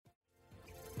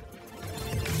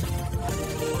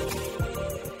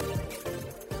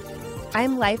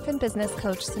I'm life and business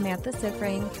coach Samantha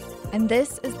Sivring, and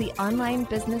this is the Online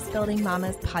Business Building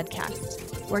Mamas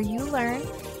podcast, where you learn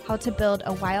how to build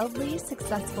a wildly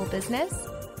successful business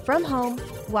from home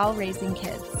while raising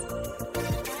kids.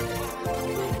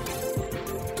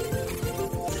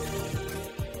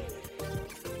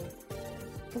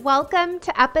 Welcome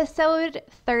to episode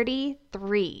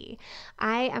 33.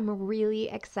 I am really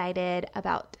excited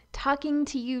about talking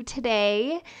to you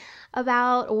today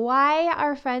about why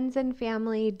our friends and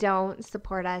family don't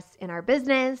support us in our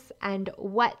business and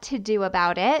what to do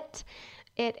about it.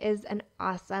 It is an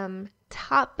awesome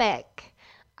topic.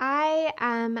 I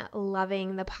am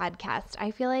loving the podcast.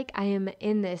 I feel like I am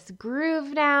in this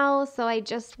groove now, so I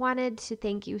just wanted to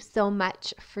thank you so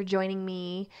much for joining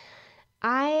me.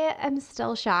 I am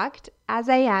still shocked, as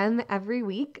I am every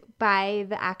week, by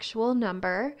the actual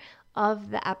number of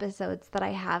the episodes that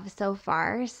I have so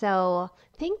far. So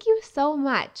thank you so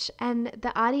much. And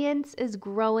the audience is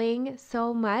growing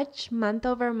so much month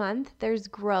over month. There's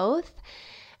growth.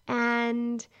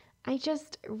 And I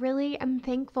just really am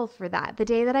thankful for that. The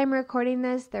day that I'm recording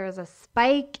this, there was a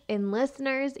spike in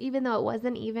listeners, even though it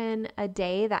wasn't even a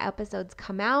day that episodes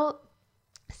come out.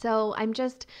 So I'm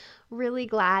just really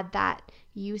glad that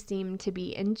you seem to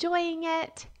be enjoying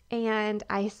it, and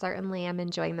I certainly am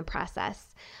enjoying the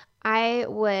process. I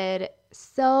would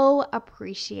so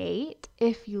appreciate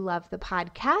if you love the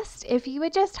podcast, if you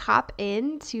would just hop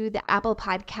into the Apple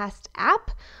Podcast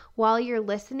app while you're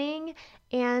listening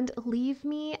and leave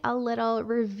me a little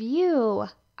review.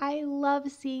 I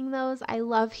love seeing those. I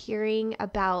love hearing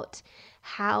about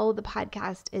how the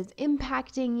podcast is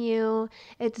impacting you.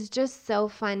 It's just so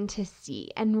fun to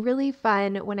see and really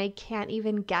fun when I can't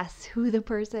even guess who the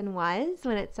person was,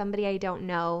 when it's somebody I don't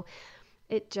know.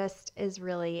 It just is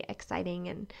really exciting,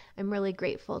 and I'm really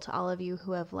grateful to all of you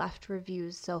who have left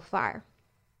reviews so far.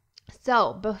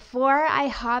 So before I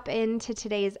hop into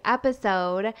today's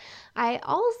episode, I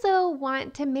also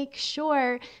want to make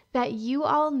sure that you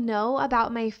all know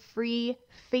about my free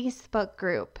Facebook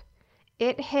group.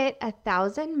 It hit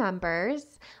 1,000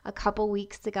 members a couple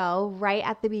weeks ago, right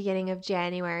at the beginning of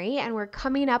January, and we're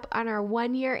coming up on our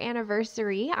 1-year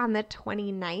anniversary on the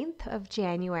 29th of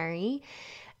January,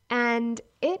 and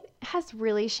it has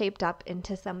really shaped up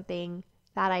into something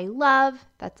that I love.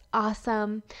 That's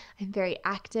awesome. I'm very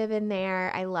active in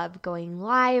there. I love going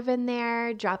live in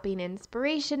there, dropping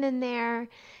inspiration in there.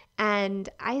 And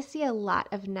I see a lot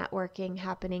of networking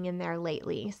happening in there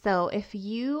lately. So if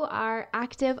you are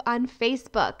active on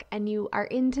Facebook and you are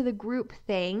into the group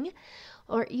thing,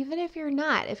 or even if you're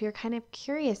not, if you're kind of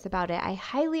curious about it, I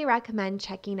highly recommend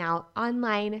checking out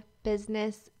Online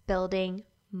Business Building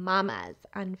Mamas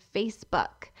on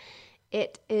Facebook.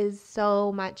 It is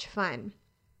so much fun.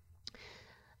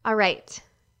 All right,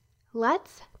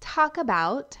 let's talk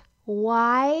about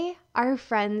why our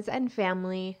friends and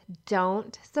family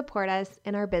don't support us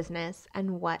in our business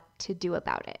and what to do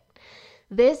about it.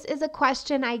 This is a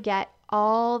question I get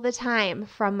all the time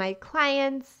from my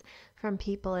clients, from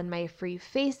people in my free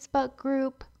Facebook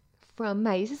group, from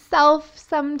myself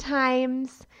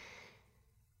sometimes.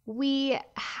 We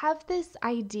have this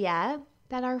idea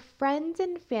that our friends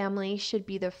and family should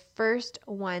be the first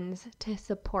ones to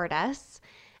support us,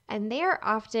 and they are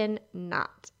often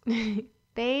not.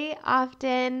 They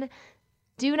often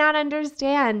do not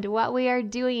understand what we are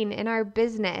doing in our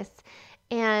business,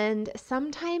 and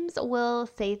sometimes will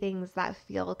say things that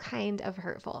feel kind of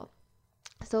hurtful.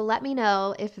 So let me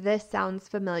know if this sounds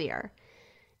familiar.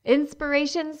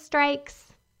 Inspiration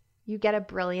strikes, you get a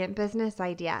brilliant business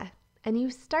idea, and you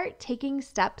start taking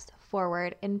steps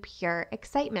forward in pure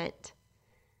excitement.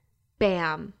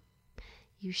 Bam!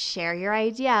 You share your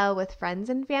idea with friends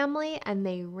and family, and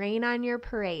they rain on your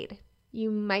parade. You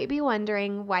might be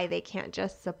wondering why they can't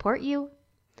just support you,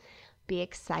 be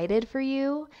excited for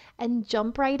you, and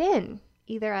jump right in,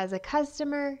 either as a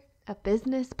customer, a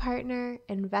business partner,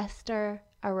 investor,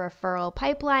 a referral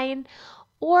pipeline,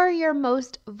 or your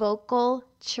most vocal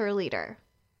cheerleader.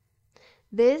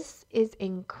 This is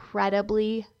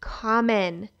incredibly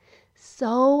common.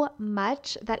 So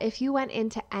much that if you went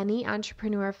into any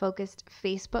entrepreneur-focused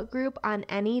Facebook group on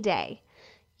any day,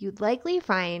 you'd likely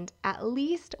find at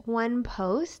least one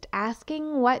post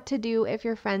asking what to do if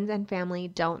your friends and family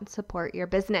don't support your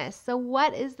business. So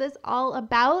what is this all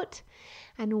about,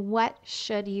 and what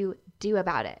should you do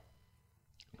about it?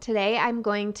 Today, I'm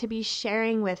going to be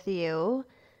sharing with you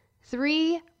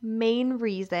 3 main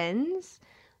reasons,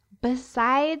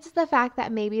 besides the fact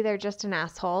that maybe they're just an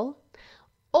asshole,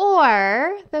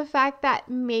 or the fact that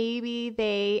maybe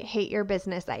they hate your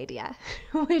business idea,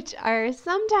 which are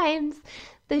sometimes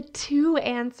the 2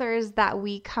 answers that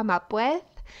we come up with.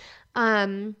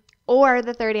 Or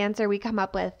the third answer we come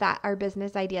up with, that our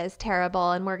business idea is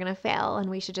terrible and we're going to fail and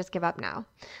we should just give up now.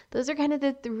 Those are kind of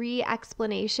the three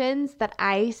explanations that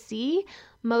I see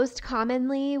most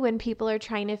commonly when people are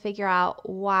trying to figure out,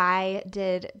 why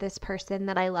did this person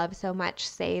that I love so much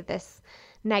say this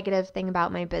negative thing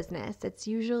about my business? It's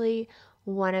usually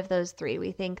one of those three.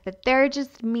 We think that they're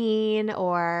just mean,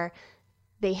 or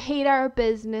they hate our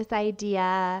business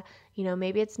idea.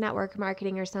 Maybe it's network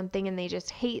marketing or something and they just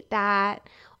hate that.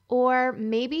 Or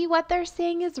maybe what they're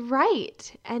saying is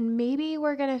right and maybe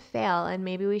we're going to fail and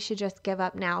maybe we should just give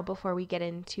up now before we get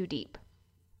in too deep.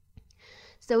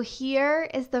 So here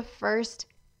is the first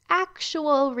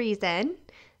actual reason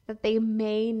that they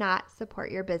may not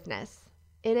support your business.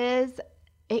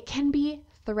 It can be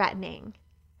threatening.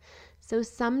 So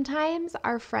sometimes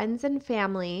our friends and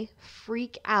family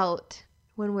freak out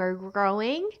when we're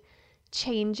growing,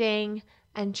 changing,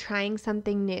 and trying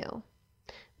something new,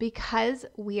 because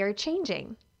we are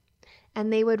changing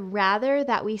and they would rather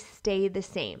that we stay the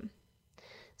same.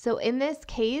 So in this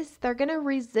case, they're going to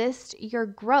resist your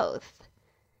growth.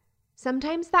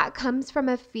 Sometimes that comes from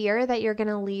a fear that you're going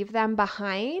to leave them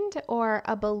behind, or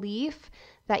a belief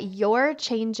that your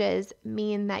changes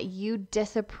mean that you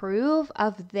disapprove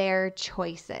of their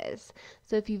choices.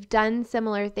 So if you've done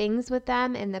similar things with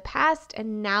them in the past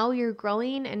and now you're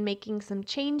growing and making some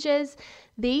changes,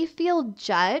 they feel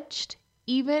judged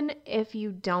even if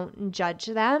you don't judge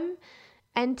them.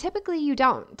 And typically you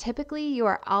don't. Typically you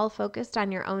are all focused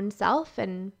on your own self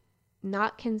and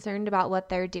not concerned about what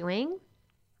they're doing.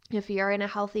 If you're in a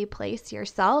healthy place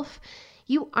yourself,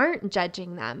 you aren't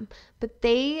judging them, but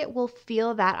they will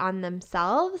feel that on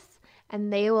themselves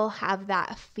and they will have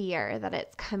that fear that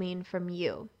it's coming from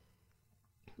you.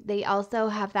 They also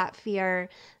have that fear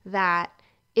that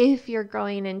if you're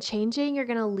growing and changing, you're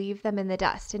going to leave them in the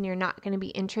dust and you're not going to be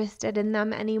interested in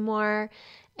them anymore,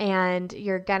 and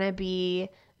you're going to be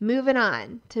moving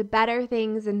on to better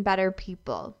things and better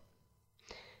people.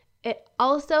 It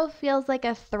also feels like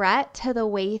a threat to the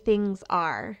way things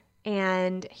are,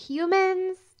 and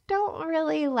humans don't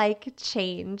really like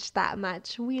change that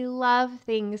much. We love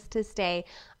things to stay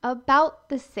about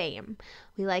the same.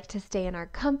 We like to stay in our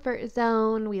comfort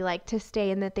zone. We like to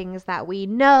stay in the things that we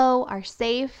know are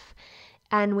safe.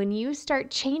 And when you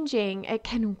start changing, it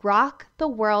can rock the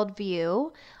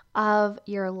worldview of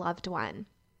your loved one.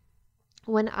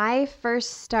 When I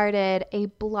first started a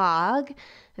blog,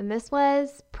 and this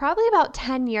was probably about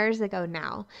 10 years ago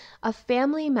now, a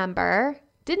family member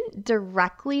didn't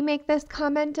directly make this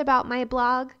comment about my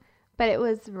blog, but it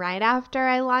was right after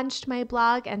I launched my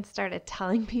blog and started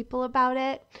telling people about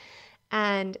it.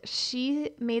 And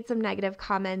she made some negative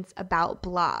comments about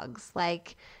blogs,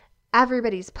 like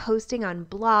everybody's posting on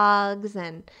blogs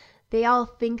and they all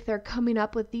think they're coming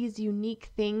up with these unique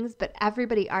things, but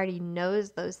everybody already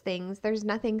knows those things. There's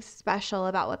nothing special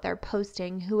about what they're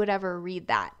posting. Who would ever read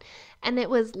that? And it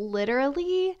was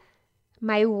literally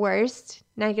my worst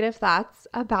negative thoughts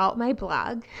about my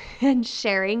blog and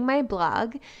sharing my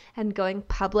blog and going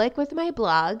public with my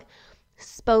blog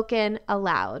spoken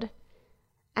aloud.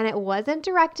 And it wasn't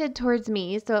directed towards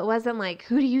me, so it wasn't like,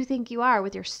 who do you think you are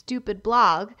with your stupid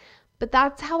blog? But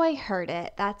that's how I heard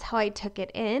it. That's how I took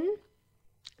it in.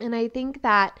 And I think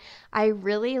that I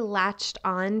really latched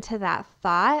on to that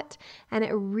thought, and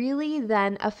it really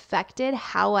then affected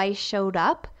how I showed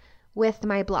up with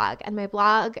my blog. And my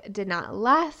blog did not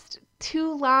last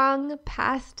too long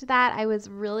past that. I was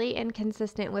really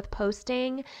inconsistent with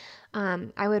posting.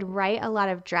 I would write a lot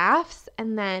of drafts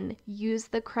and then use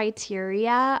the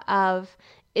criteria of,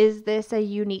 is this a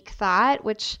unique thought?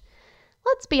 Which,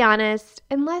 let's be honest,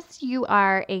 unless you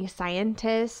are a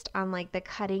scientist on like the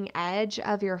cutting edge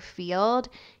of your field,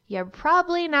 you're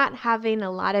probably not having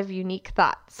a lot of unique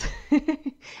thoughts.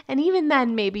 And even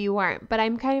then, maybe you weren't. But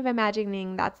I'm kind of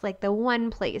imagining that's like the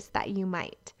one place that you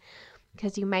might,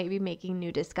 because you might be making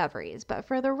new discoveries. But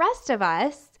for the rest of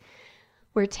us,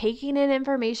 we're taking in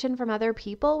information from other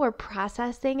people, we're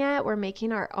processing it, we're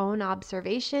making our own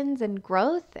observations and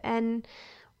growth, and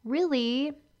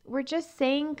really, we're just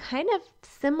saying kind of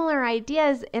similar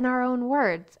ideas in our own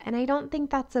words. And I don't think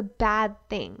that's a bad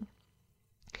thing.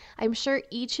 I'm sure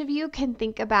each of you can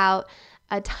think about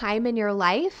a time in your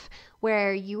life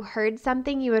where you heard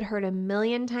something you had heard a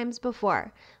million times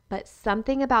before, but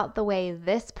something about the way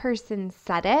this person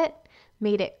said it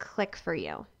made it click for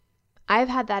you. I've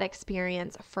had that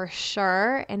experience for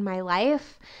sure in my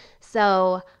life.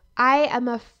 So I am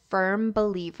a firm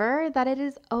believer that it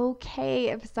is okay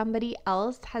if somebody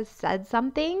else has said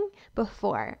something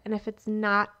before, and if it's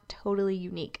not totally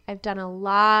unique. I've done a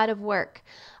lot of work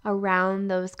around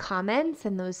those comments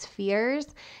and those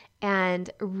fears, and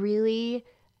really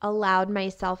allowed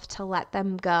myself to let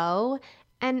them go.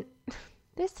 And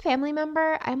this family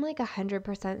member, I'm like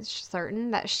 100%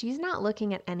 certain that she's not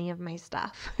looking at any of my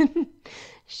stuff.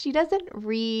 She doesn't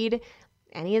read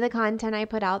any of the content I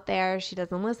put out there. She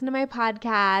doesn't listen to my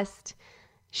podcast.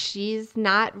 She's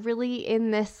not really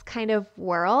in this kind of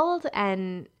world,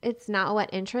 and it's not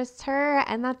what interests her,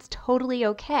 and that's totally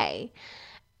okay.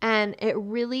 And it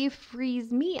really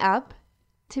frees me up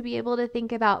to be able to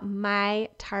think about my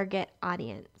target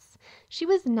audience. She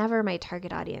was never my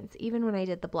target audience, even when I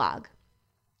did the blog.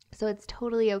 So it's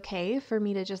totally okay for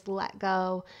me to just let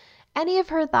go any of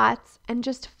her thoughts and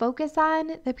just focus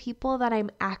on the people that I'm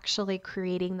actually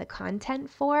creating the content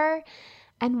for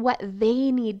and what they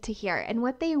need to hear and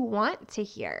what they want to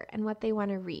hear and what they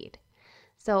want to read.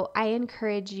 So I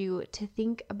encourage you to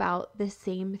think about the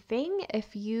same thing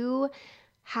if you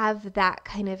have that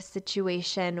kind of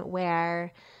situation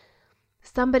where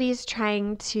somebody's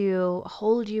trying to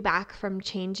hold you back from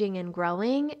changing and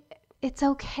growing. It's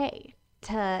okay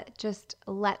to just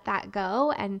let that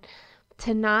go and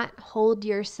to not hold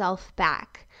yourself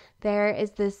back. There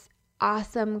is this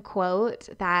awesome quote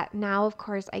that now, of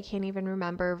course, I can't even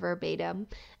remember verbatim,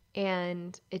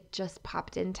 and it just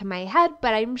popped into my head,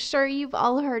 but I'm sure you've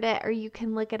all heard it or you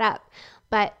can look it up.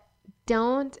 But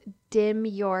don't dim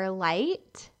your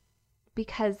light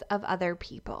because of other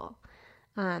people,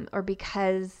 or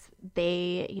because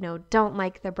they, don't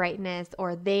like the brightness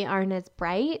or they aren't as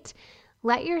bright.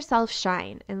 Let yourself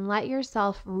shine and let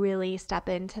yourself really step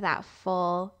into that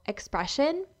full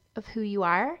expression of who you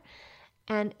are.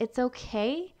 And it's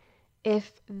okay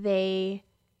if they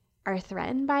are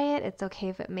threatened by it. It's okay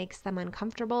if it makes them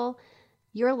uncomfortable.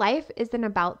 Your life isn't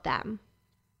about them.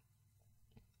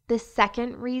 The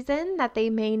second reason that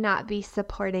they may not be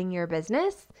supporting your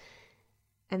business,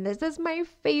 and this is my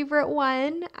favorite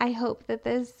one, I hope that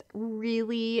this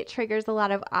really triggers a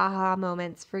lot of aha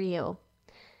moments for you.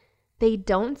 They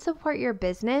don't support your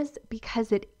business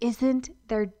because it isn't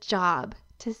their job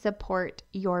to support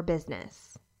your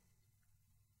business.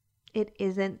 It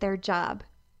isn't their job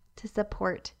to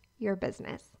support your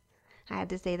business. I had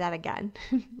to say that again.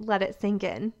 Let it sink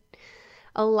in.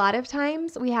 A lot of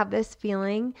times we have this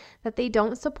feeling that they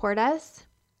don't support us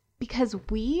because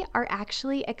we are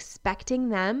actually expecting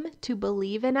them to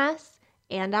believe in us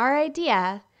and our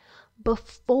idea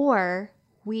before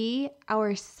we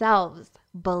ourselves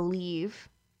believe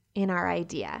in our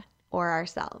idea or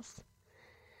ourselves.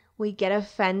 We get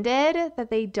offended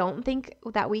that they don't think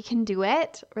that we can do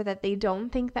it or that they don't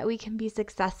think that we can be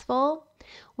successful.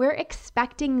 We're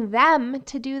expecting them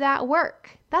to do that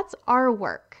work. That's our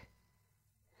work.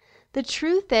 The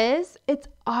truth is, it's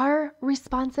our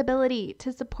responsibility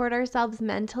to support ourselves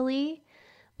mentally,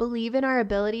 believe in our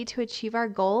ability to achieve our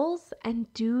goals,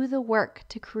 and do the work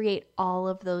to create all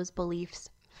of those beliefs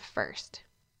first.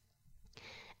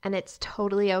 And it's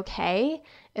totally okay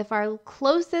if our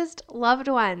closest loved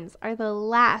ones are the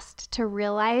last to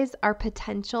realize our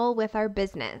potential with our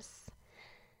business.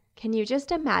 Can you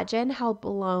just imagine how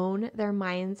blown their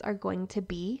minds are going to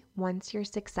be once you're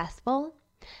successful?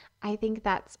 I think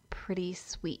that's pretty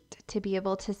sweet to be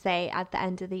able to say at the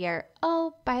end of the year,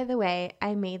 oh, by the way,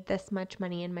 I made this much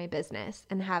money in my business,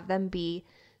 and have them be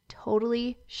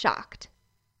totally shocked.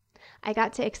 I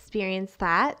got to experience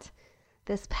that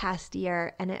this past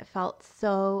year, and it felt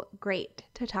so great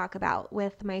to talk about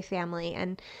with my family.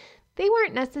 And they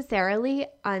weren't necessarily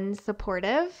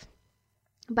unsupportive,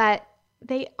 but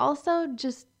they also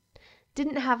just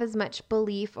didn't have as much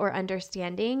belief or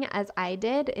understanding as I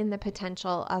did in the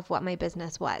potential of what my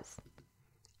business was.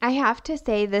 I have to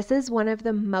say, this is one of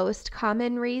the most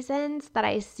common reasons that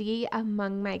I see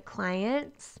among my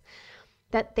clients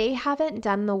that they haven't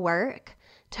done the work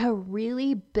to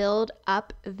really build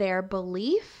up their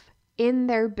belief in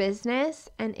their business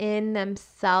and in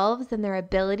themselves and their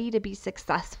ability to be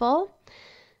successful.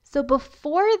 So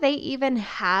before they even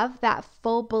have that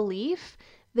full belief,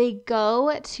 they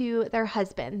go to their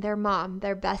husband, their mom,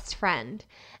 their best friend,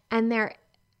 and they're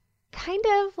kind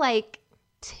of like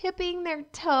tipping their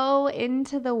toe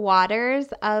into the waters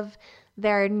of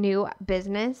their new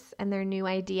business and their new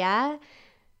idea.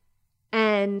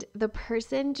 And the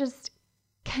person just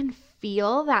can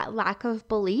feel that lack of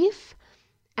belief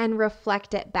and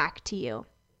reflect it back to you.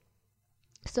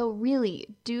 So really,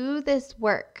 do this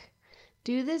work.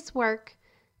 Do this work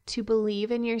to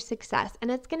believe in your success.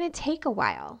 And it's going to take a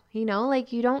while, you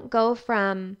don't go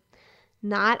from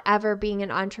not ever being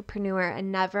an entrepreneur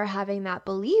and never having that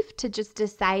belief to just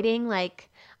deciding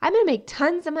I'm going to make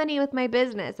tons of money with my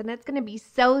business and it's going to be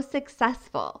so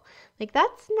successful. Like,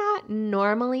 that's not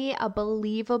normally a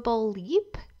believable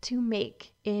leap to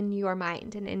make in your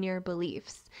mind and in your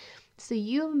beliefs. So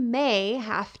you may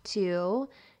have to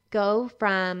go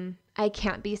from, I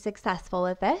can't be successful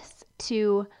with this,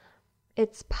 to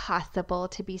it's possible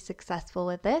to be successful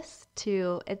with this,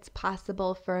 to it's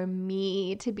possible for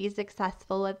me to be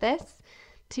successful with this,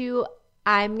 to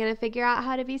I'm going to figure out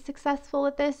how to be successful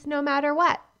with this no matter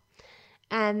what.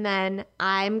 And then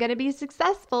I'm going to be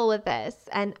successful with this,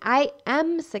 and I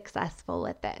am successful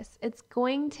with this. It's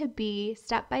going to be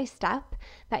step by step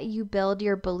that you build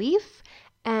your belief,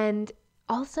 and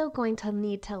also going to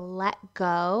need to let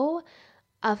go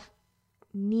of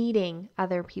needing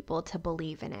other people to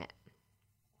believe in it.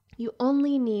 You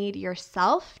only need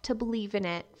yourself to believe in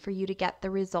it for you to get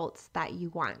the results that you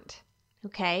want.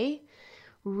 Okay?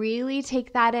 Really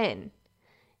take that in.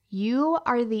 You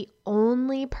are the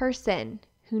only person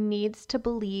who needs to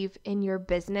believe in your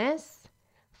business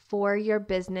for your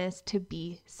business to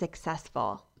be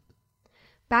successful.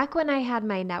 Back when I had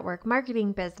my network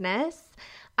marketing business,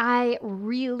 I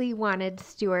really wanted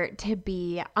Stuart to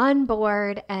be on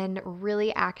board and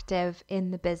really active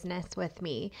in the business with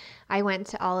me. I went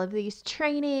to all of these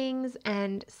trainings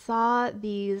and saw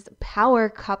these power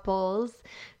couples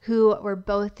who were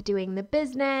both doing the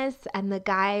business, and the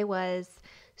guy was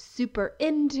super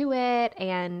into it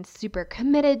and super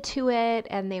committed to it,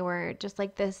 and they were just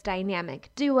like this dynamic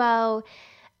duo.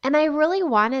 And I really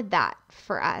wanted that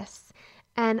for us.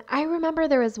 And I remember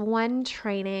there was one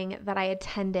training that I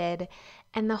attended,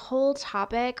 and the whole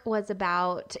topic was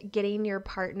about getting your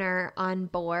partner on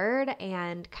board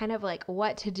and kind of like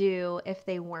what to do if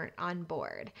they weren't on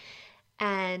board.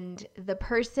 And the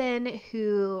person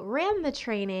who ran the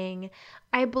training,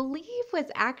 I believe,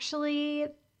 was actually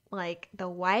like the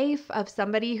wife of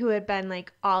somebody who had been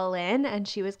like all in, and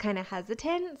she was kind of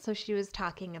hesitant. So she was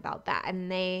talking about that,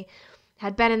 and they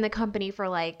had been in the company for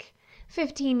like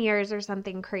 15 years or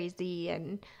something crazy.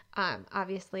 And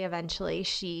obviously, eventually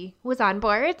she was on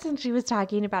board and she was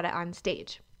talking about it on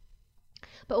stage.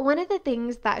 But one of the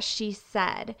things that she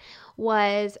said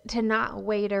was to not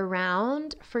wait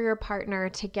around for your partner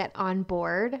to get on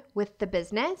board with the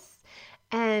business.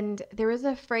 And there was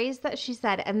a phrase that she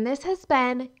said, and this has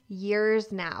been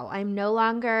years now. I'm no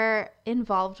longer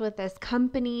involved with this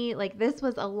company. Like, this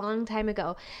was a long time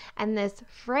ago. And this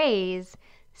phrase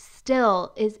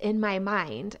still is in my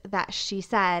mind that she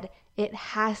said, it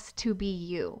has to be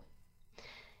you.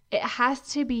 It has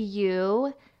to be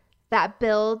you that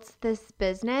builds this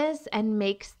business and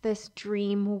makes this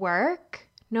dream work,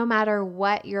 no matter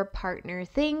what your partner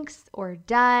thinks or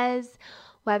does,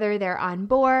 whether they're on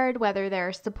board, whether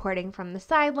they're supporting from the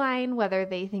sideline, whether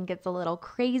they think it's a little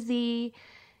crazy.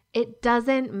 It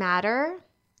doesn't matter.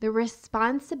 The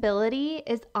responsibility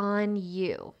is on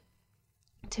you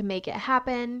to make it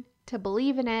happen, to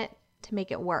believe in it, to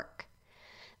make it work.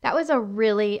 That was a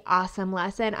really awesome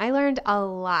lesson. I learned a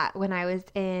lot when I was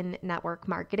in network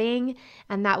marketing,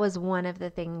 and that was one of the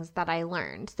things that I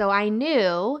learned. So I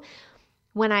knew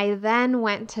when I then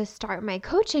went to start my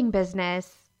coaching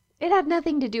business, it had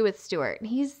nothing to do with Stuart.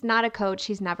 He's not a coach.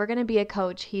 He's never going to be a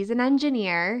coach. He's an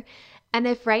engineer. And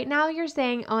if right now you're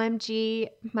saying, OMG,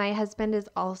 my husband is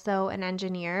also an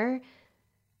engineer,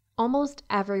 almost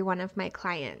every one of my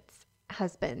clients'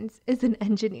 husbands is an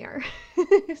engineer.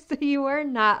 So you are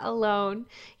not alone.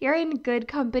 You're in good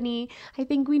company. I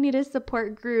think we need a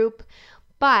support group.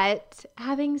 But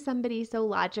having somebody so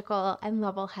logical and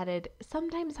level-headed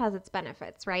sometimes has its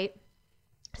benefits, right?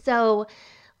 So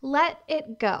let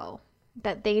it go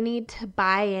that they need to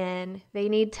buy in, they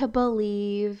need to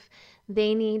believe,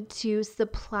 they need to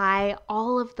supply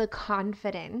all of the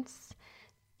confidence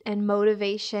and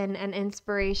motivation and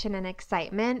inspiration and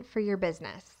excitement for your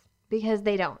business, because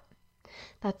they don't.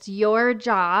 That's your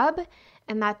job,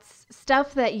 and that's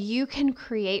stuff that you can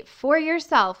create for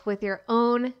yourself with your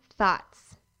own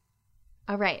thoughts.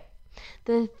 All right.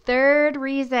 The third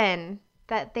reason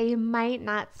that they might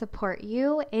not support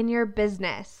you in your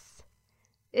business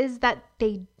is that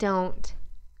they don't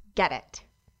get it.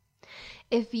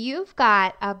 If you've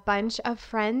got a bunch of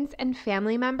friends and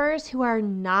family members who are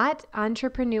not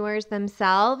entrepreneurs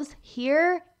themselves,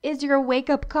 here is your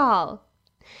wake-up call.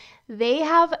 They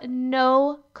have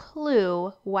no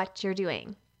clue what you're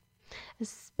doing,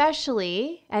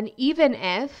 especially, and even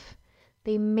if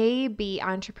they may be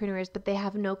entrepreneurs, but they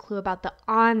have no clue about the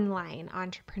online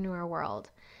entrepreneur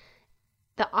world.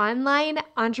 The online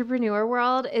entrepreneur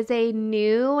world is a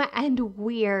new and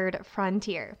weird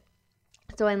frontier.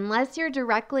 So unless you're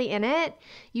directly in it,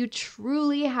 you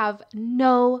truly have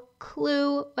no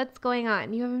clue what's going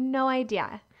on. You have no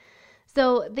idea.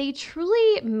 So they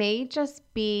truly may just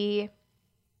be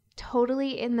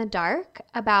totally in the dark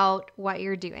about what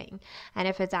you're doing and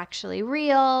if it's actually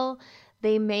real.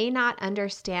 They may not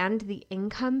understand the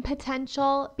income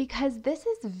potential because this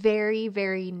is very,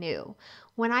 very new.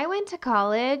 When I went to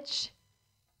college,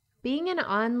 being an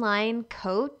online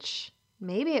coach,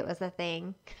 maybe it was a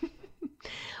thing,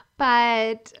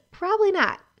 but probably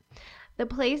not. The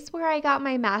place where I got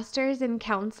my master's in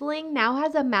counseling now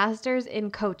has a master's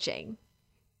in coaching,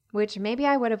 which maybe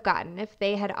I would have gotten if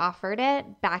they had offered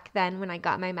it back then when I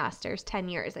got my master's 10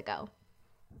 years ago.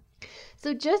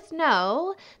 So just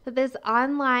know that this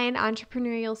online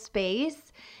entrepreneurial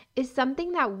space is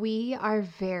something that we are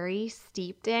very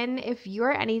steeped in. If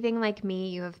you're anything like me,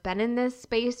 you have been in this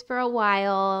space for a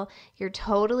while, you're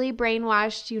totally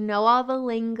brainwashed, you know all the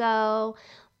lingo,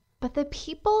 but the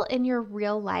people in your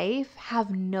real life have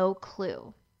no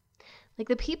clue. Like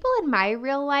the people in my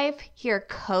real life hear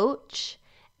coach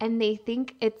and they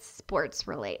think it's sports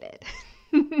related.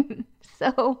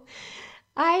 So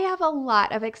I have a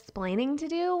lot of explaining to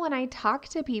do when I talk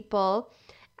to people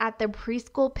at the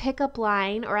preschool pickup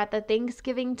line or at the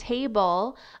Thanksgiving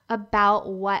table about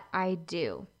what I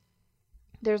do.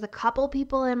 There's a couple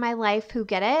people in my life who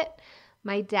get it.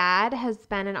 My dad has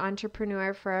been an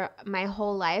entrepreneur for my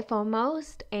whole life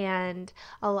almost, and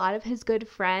a lot of his good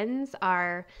friends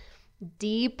are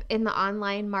deep in the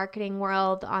online marketing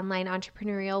world, the online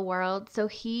entrepreneurial world, so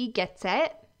he gets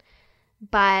it.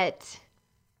 But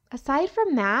aside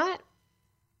from that,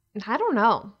 I don't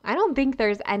know. I don't think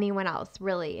there's anyone else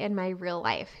really in my real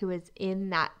life who is in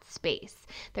that space.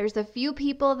 There's a few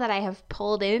people that I have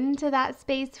pulled into that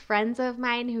space, friends of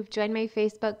mine who've joined my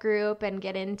Facebook group and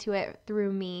get into it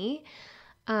through me.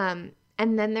 And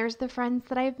then there's the friends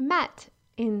that I've met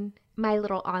in my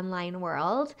little online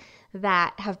world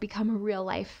that have become real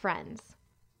life friends.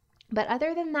 But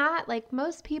other than that, like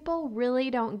most people really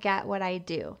don't get what I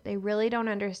do. They really don't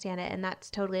understand it, and that's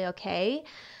totally okay.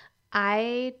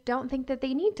 I don't think that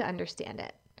they need to understand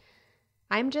it.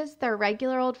 I'm just their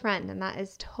regular old friend, and that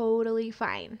is totally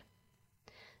fine.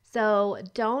 So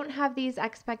don't have these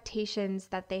expectations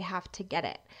that they have to get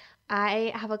it.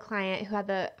 I have a client who had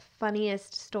the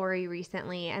funniest story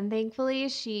recently, and thankfully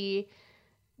she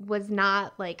was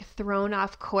not like thrown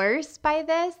off course by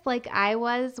this like I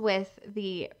was with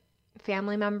the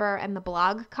family member and the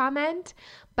blog comment.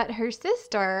 But her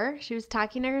sister, she was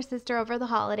talking to her sister over the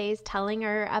holidays, telling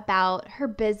her about her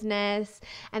business.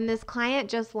 And this client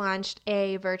just launched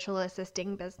a virtual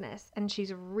assisting business and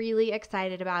she's really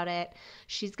excited about it.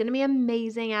 She's going to be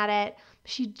amazing at it.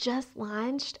 She just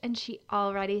launched and she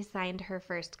already signed her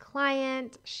first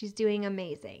client. She's doing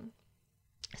amazing.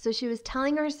 So she was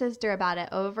telling her sister about it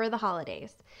over the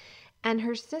holidays. And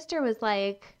her sister was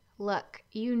like, look,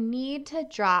 you need to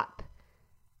drop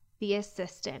the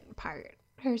assistant part.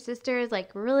 Her sister is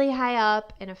like really high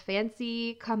up in a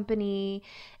fancy company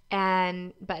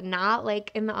but not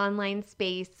like in the online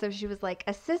space. So she was like,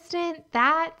 assistant,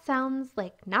 that sounds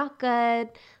like not good.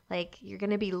 Like you're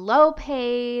going to be low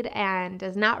paid and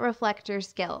does not reflect your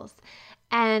skills.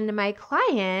 And my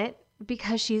client,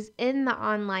 because she's in the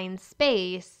online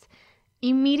space,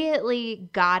 immediately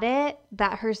got it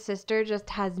that her sister just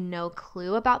has no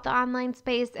clue about the online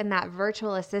space, and that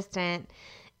virtual assistant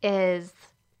is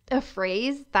a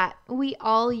phrase that we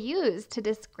all use to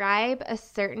describe a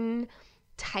certain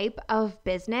type of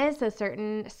business, a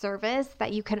certain service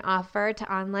that you can offer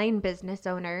to online business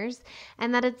owners,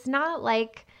 and that it's not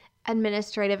like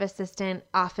administrative assistant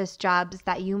office jobs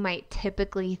that you might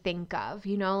typically think of.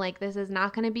 You know, like this is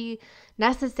not going to be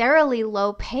necessarily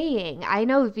low paying. I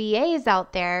know VAs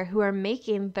out there who are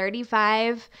making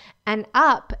 $35 and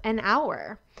up an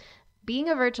hour. Being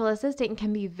a virtual assistant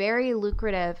can be very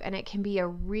lucrative, and it can be a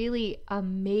really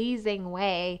amazing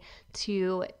way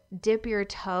to dip your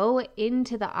toe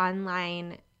into the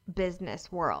online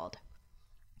business world.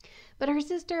 But her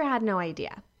sister had no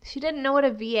idea. She didn't know what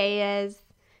a VA is.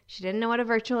 She didn't know what a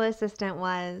virtual assistant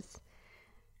was.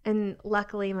 And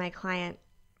luckily, my client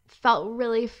felt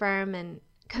really firm and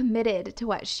committed to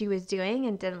what she was doing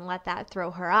and didn't let that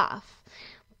throw her off.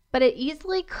 But it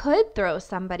easily could throw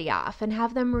somebody off and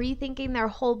have them rethinking their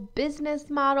whole business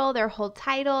model, their whole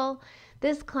title.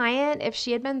 This client, if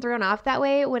she had been thrown off that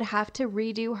way, would have to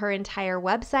redo her entire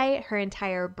website, her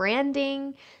entire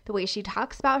branding, the way she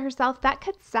talks about herself. That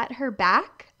could set her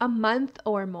back a month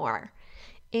or more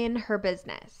in her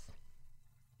business.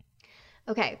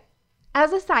 Okay,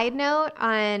 as a side note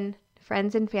on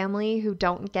friends and family who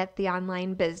don't get the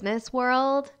online business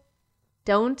world,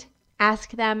 don't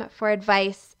Ask them for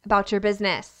advice about your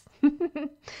business.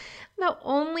 The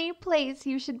only place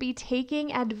you should be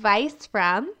taking advice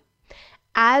from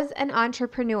as an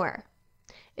entrepreneur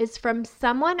is from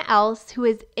someone else who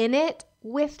is in it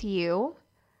with you,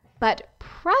 but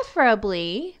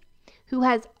preferably who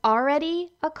has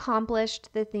already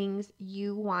accomplished the things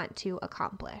you want to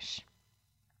accomplish.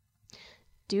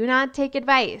 Do not take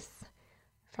advice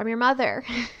from your mother,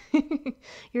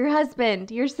 your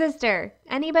husband, your sister,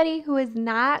 anybody who is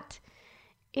not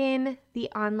in the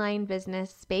online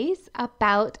business space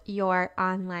about your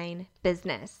online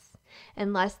business,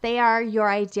 unless they are your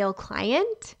ideal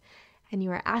client and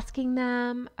you are asking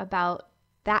them about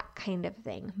that kind of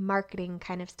thing, marketing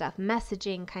kind of stuff,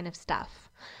 messaging kind of stuff.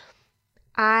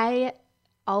 I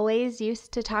always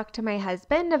used to talk to my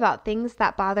husband about things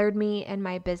that bothered me in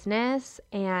my business.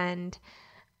 And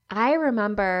I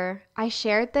remember I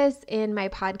shared this in my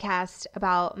podcast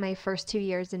about my first 2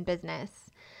 years in business.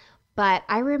 But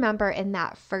I remember in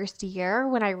that first year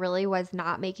when I really was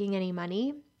not making any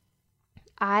money,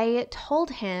 I told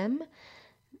him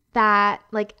that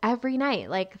like every night,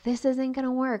 like, this isn't going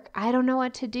to work. I don't know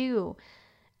what to do.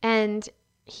 And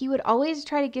he would always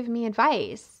try to give me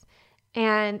advice.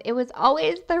 And it was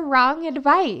always the wrong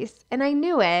advice. And I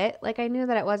knew it. Like, I knew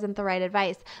that it wasn't the right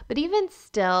advice. But even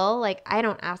still, like, I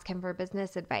don't ask him for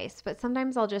business advice. But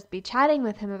sometimes I'll just be chatting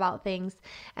with him about things.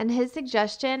 And his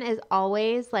suggestion is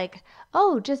always like,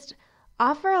 oh, just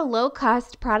offer a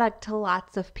low-cost product to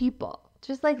lots of people.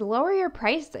 Just like lower your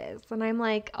prices. And I'm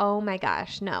like, oh my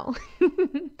gosh, no.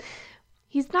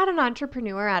 He's not an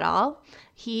entrepreneur at all.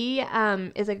 He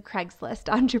is a Craigslist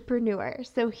entrepreneur.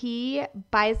 So he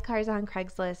buys cars on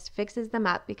Craigslist, fixes them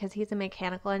up because he's a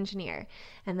mechanical engineer,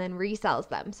 and then resells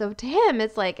them. So to him,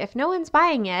 it's like, if no one's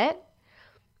buying it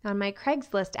on my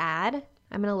Craigslist ad,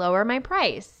 I'm going to lower my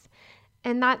price.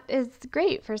 And that is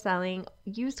great for selling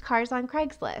used cars on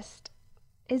Craigslist.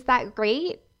 Is that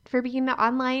great for being an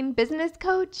online business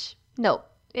coach? No,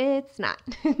 it's not.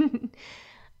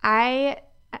 I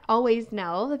always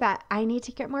know that I need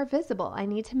to get more visible. I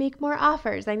need to make more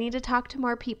offers. I need to talk to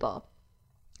more people.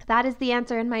 That is the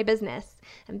answer in my business.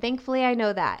 And thankfully I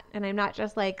know that. And I'm not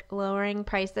just like lowering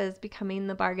prices, becoming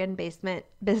the bargain basement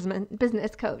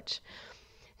business coach.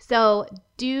 So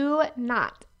do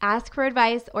not ask for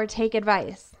advice or take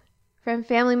advice from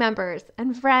family members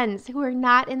and friends who are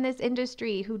not in this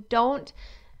industry, who don't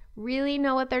really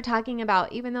know what they're talking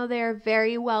about, even though they are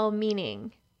very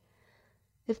well-meaning.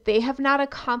 If they have not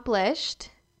accomplished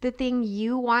the thing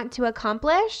you want to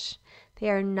accomplish, they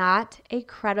are not a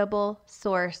credible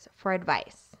source for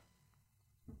advice.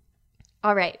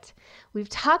 All right, we've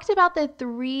talked about the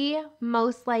 3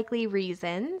 most likely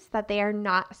reasons that they are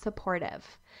not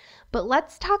supportive. But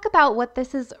let's talk about what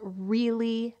this is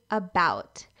really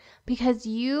about, because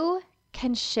you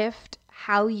can shift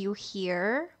how you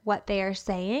hear what they are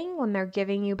saying when they're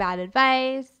giving you bad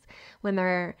advice, when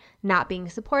they're not being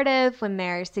supportive, when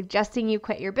they're suggesting you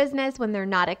quit your business, when they're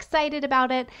not excited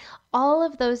about it, all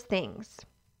of those things.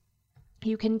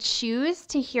 You can choose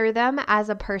to hear them as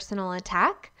a personal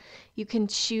attack. You can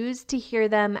choose to hear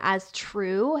them as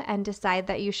true and decide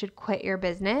that you should quit your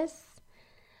business.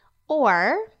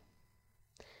 Or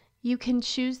you can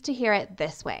choose to hear it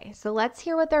this way. So let's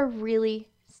hear what they're really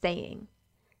saying.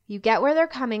 You get where they're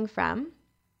coming from.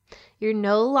 You're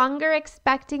no longer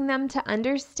expecting them to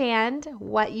understand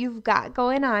what you've got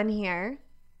going on here.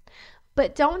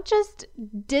 But don't just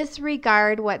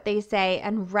disregard what they say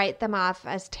and write them off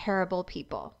as terrible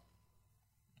people.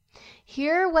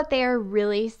 Hear what they are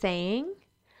really saying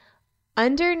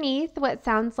underneath what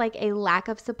sounds like a lack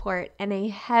of support and a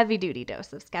heavy-duty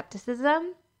dose of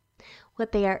skepticism.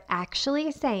 What they are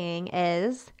actually saying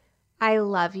is, I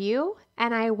love you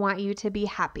and I want you to be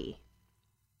happy.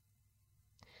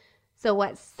 So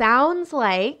what sounds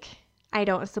like, I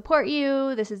don't support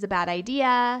you, this is a bad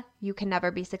idea, you can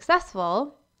never be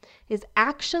successful, is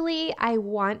actually, I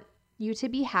want you to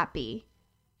be happy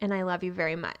and I love you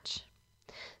very much.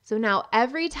 So now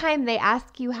every time they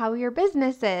ask you how your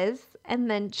business is and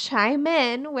then chime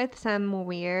in with some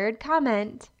weird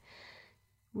comment,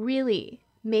 really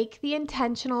make the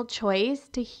intentional choice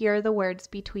to hear the words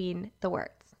between the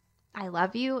words. I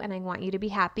love you and I want you to be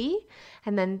happy.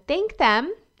 And then thank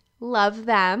them, love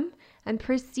them, and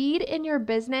proceed in your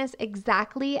business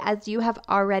exactly as you have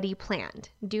already planned.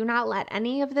 Do not let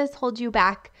any of this hold you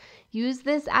back. Use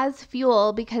this as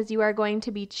fuel because you are going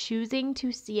to be choosing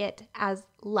to see it as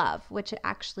love, which it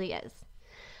actually is.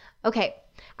 Okay,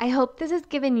 I hope this has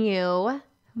given you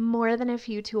more than a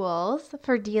few tools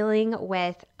for dealing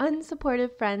with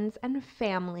unsupportive friends and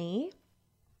family.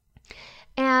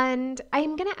 And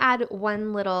I'm going to add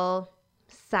one little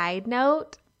side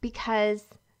note because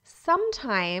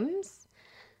sometimes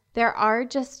there are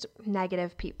just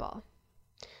negative people.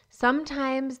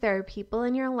 Sometimes there are people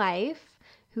in your life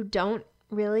who don't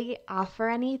really offer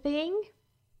anything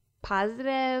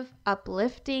positive,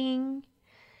 uplifting,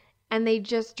 and they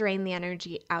just drain the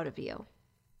energy out of you.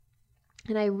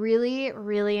 And I really,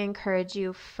 really encourage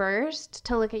you first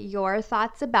to look at your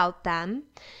thoughts about them.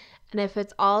 And if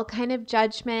it's all kind of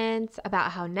judgments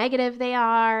about how negative they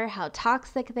are, how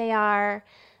toxic they are,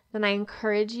 then I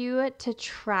encourage you to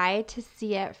try to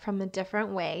see it from a different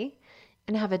way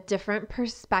and have a different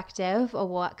perspective of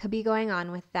what could be going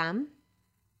on with them.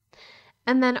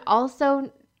 And then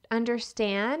also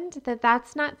understand that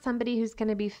that's not somebody who's going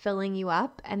to be filling you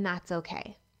up, and that's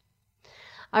okay.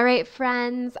 All right,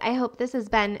 friends, I hope this has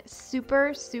been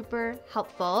super, super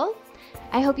helpful.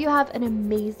 I hope you have an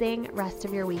amazing rest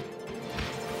of your week.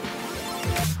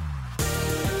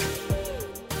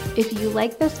 If you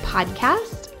like this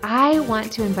podcast, I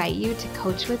want to invite you to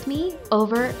coach with me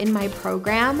over in my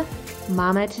program,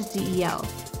 Mama to CEO.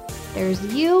 There's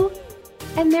you,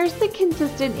 and there's the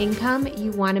consistent income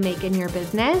you want to make in your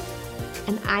business,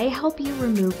 and I help you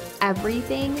remove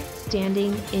everything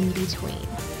standing in between.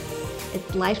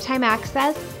 It's lifetime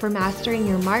access for mastering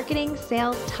your marketing,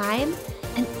 sales, time,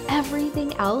 and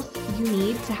everything else you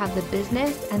need to have the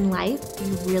business and life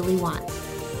you really want.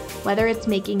 Whether it's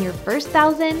making your first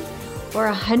 1,000 or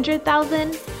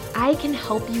 100,000, I can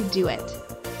help you do it.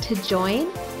 To join,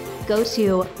 go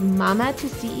to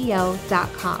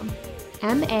mamatoceo.com,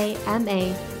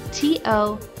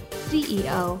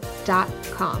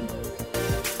 MAMATOCEO.com.